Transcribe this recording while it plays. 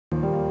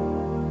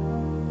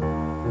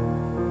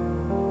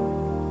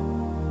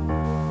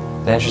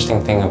The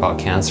interesting thing about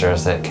cancer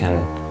is it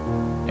can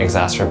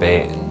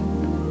exacerbate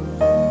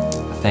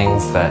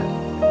things that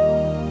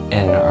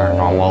in our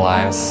normal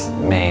lives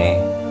may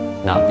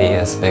not be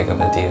as big of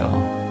a deal.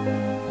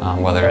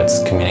 Whether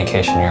it's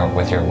communication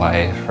with your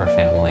wife or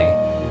family,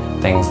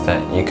 things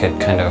that you could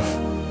kind of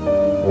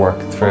work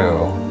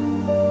through.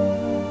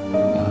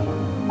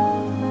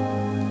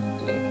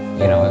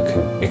 You know,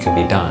 it could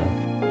be done.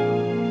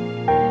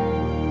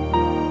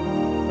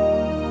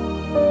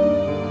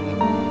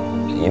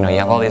 You know, you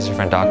have all these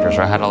different doctors,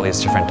 or I had all these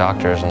different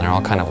doctors, and they're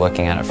all kind of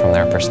looking at it from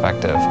their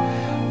perspective.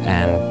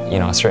 And, you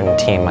know, a certain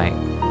team might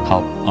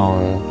help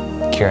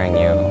own curing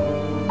you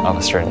of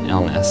a certain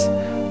illness,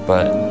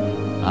 but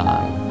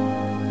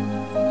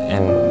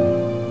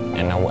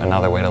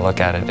another way to look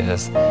at it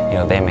is, you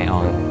know, they may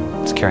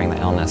own curing the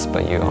illness,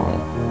 but you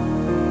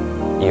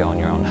own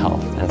your own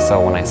health. And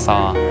so when I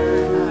saw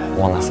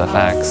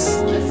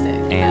WellnessFX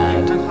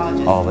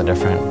and all the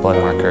different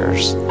blood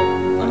markers,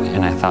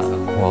 and I thought,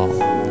 well,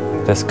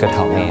 this could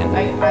help me in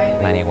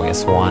many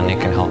ways. One,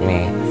 it can help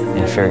me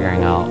in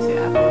figuring out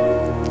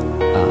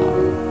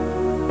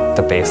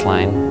the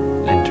baseline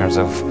in terms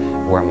of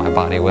where my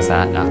body was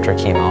at after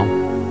chemo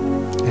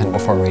and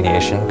before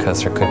radiation,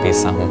 because there could be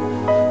some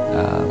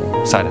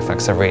side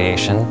effects of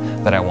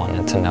radiation that I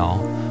wanted to know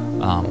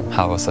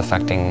how it was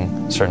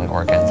affecting certain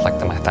organs like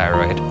my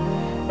thyroid.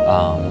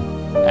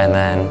 And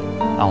then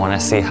I want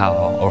to see how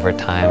over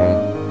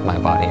time my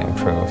body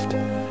improved.